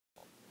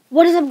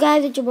What is up,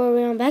 guys? It's your boy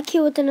Ray. I'm back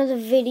here with another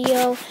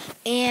video.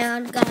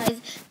 And guys,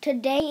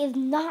 today is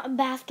not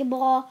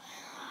basketball.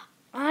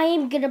 I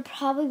am gonna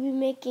probably be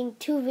making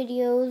 2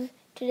 videos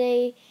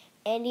today.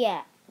 And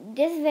yeah,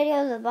 this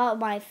video is about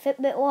my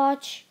Fitbit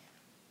watch.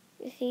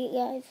 You see it,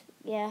 guys?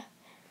 Yeah,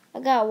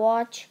 I got a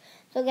watch.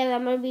 So guys,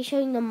 I'm gonna be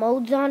showing the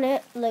modes on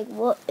it, like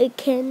what it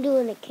can do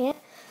and it can't.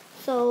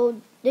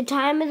 So the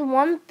time is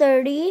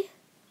 1:30.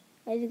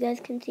 As you guys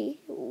can see,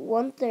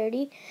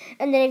 1:30,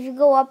 and then if you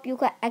go up, you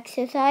got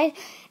exercise,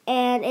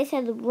 and it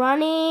says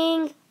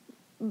running,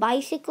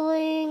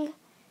 bicycling,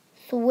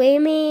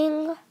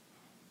 swimming,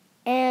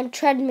 and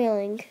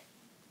treadmilling,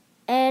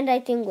 and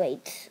I think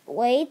weights,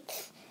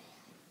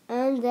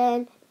 and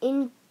then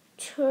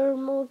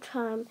interval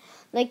time,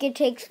 like it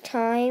takes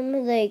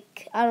time,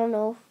 like I don't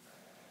know,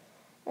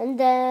 and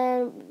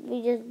then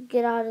we just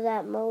get out of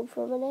that mode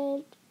for a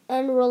minute.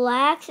 And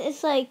relax,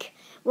 it's like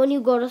when you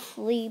go to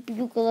sleep,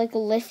 you can like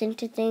listen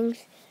to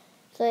things.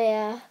 So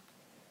yeah.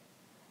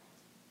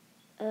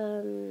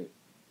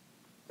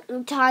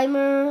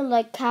 Timer,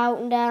 like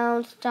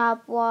countdown,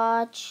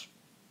 stopwatch.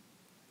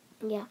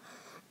 Yeah.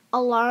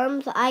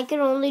 Alarms. I can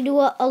only do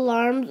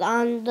alarms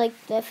on like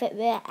the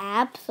Fitbit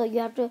app, so you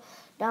have to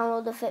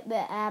download the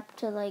Fitbit app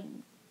to like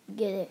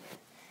get it.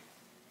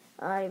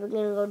 Alright, we're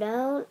gonna go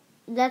down.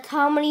 That's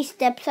how many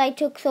steps I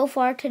took so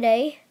far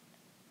today.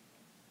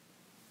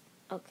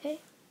 Okay.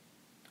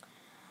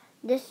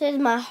 This is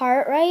my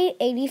heart rate,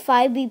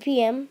 85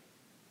 BPM.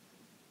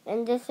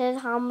 And this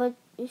is how much,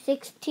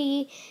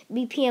 60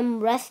 BPM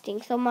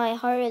resting. So my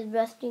heart is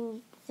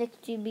resting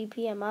 60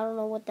 BPM. I don't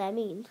know what that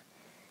means.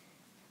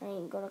 I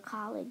ain't go to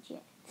college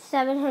yet.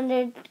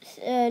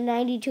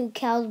 792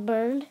 calories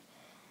burned.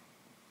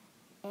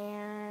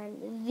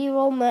 And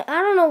 0 minutes.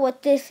 I don't know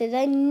what this is.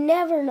 I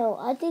never know.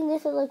 I think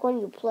this is like when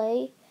you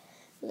play.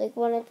 Like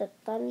when it's a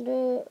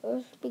thunder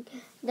or speak.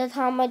 That's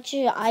how much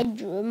we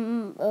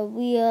moved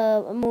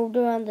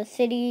around the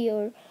city,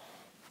 or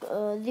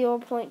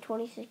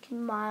 0.26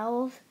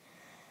 miles.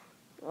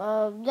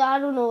 I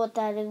don't know what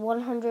that is.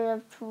 100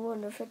 of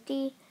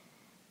 250.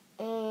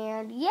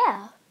 And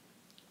yeah,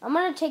 I'm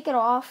gonna take it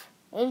off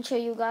and show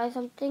you guys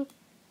something.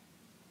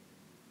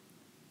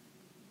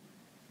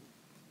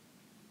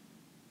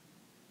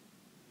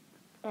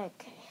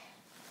 Okay.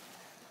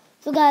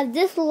 So guys,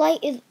 this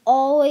light is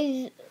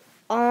always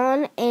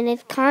on, and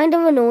it's kind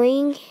of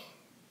annoying,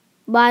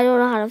 but I don't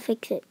know how to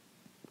fix it.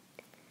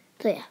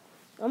 So yeah,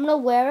 I'm gonna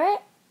wear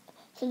it.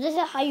 So this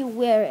is how you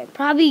wear it.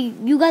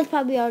 You guys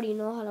probably already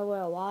know how to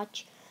wear a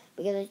watch,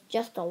 because it's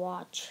just a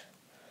watch.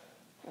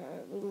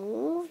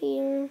 Remove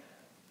here.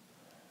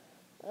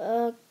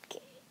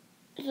 Okay,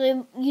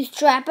 so you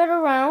strap it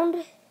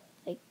around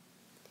like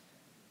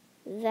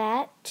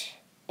that,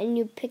 and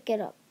you pick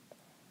it up.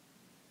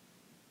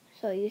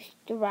 So you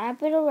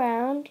strap it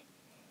around,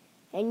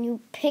 and you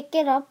pick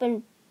it up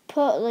and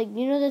put, like,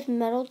 you know this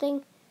metal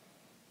thing?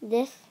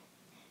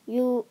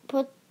 You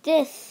put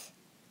this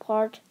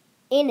part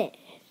in it.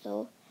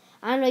 So,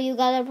 I know you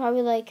guys are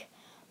probably like,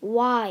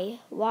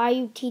 why? Why are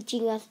you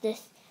teaching us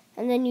this?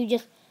 And then you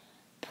just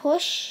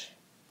push,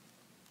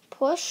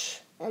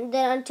 and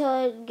then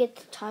until it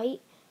gets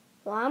tight.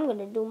 Well, I'm going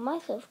to do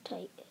myself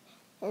tight.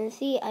 And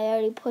see, I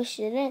already pushed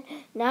it in.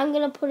 Now I'm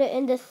going to put it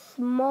in this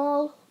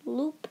small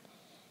loop.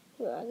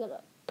 Here, I'm going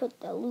to put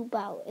the loop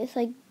out.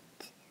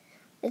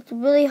 It's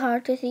really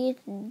hard to see.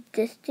 It's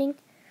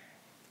distinct.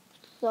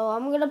 So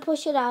I'm going to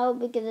push it out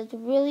because it's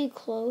really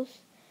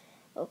close.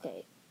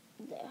 Okay,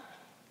 there.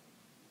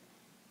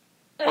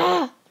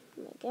 Oh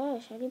my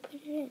gosh, how do you put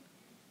it in?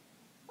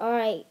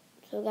 Alright,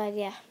 so guys,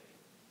 yeah.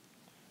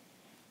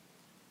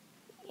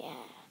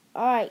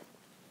 Alright.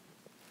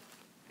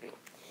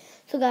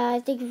 So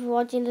guys, thank you for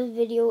watching this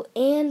video.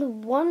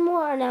 And one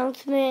more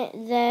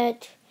announcement,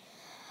 that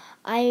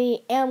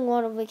I am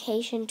going on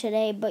vacation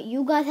today, but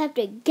you guys have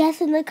to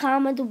guess in the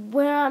comments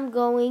where I'm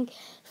going.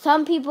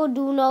 Some people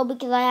do know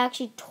because I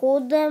actually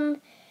told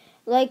them,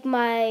 like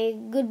my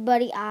good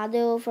buddy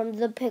Adil from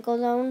the Pickle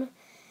Zone.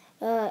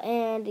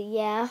 And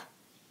yeah,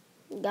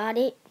 got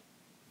it.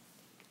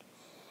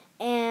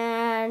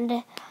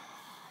 And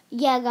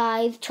yeah,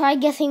 guys, try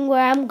guessing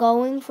where I'm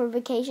going for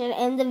vacation.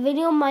 And the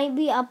video might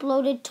be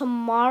uploaded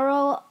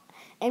tomorrow.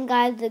 And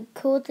guys, the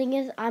cool thing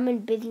is I'm in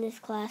business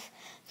class.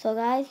 So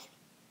guys,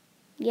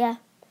 yeah.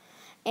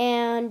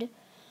 And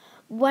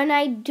when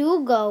I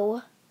do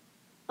go,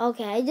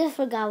 okay, I just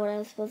forgot what I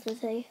was supposed to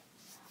say.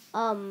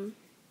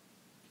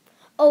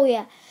 Oh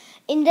yeah,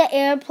 in the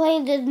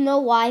airplane there's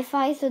no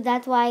Wi-Fi, so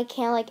that's why I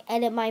can't like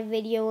edit my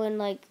video and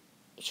like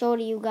show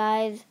to you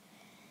guys.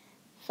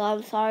 So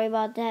I'm sorry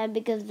about that,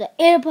 because the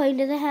airplane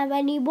doesn't have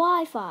any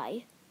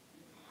Wi-Fi.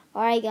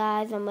 Alright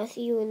guys, I'm gonna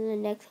see you in the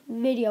next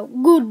video.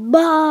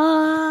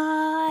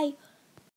 Goodbye!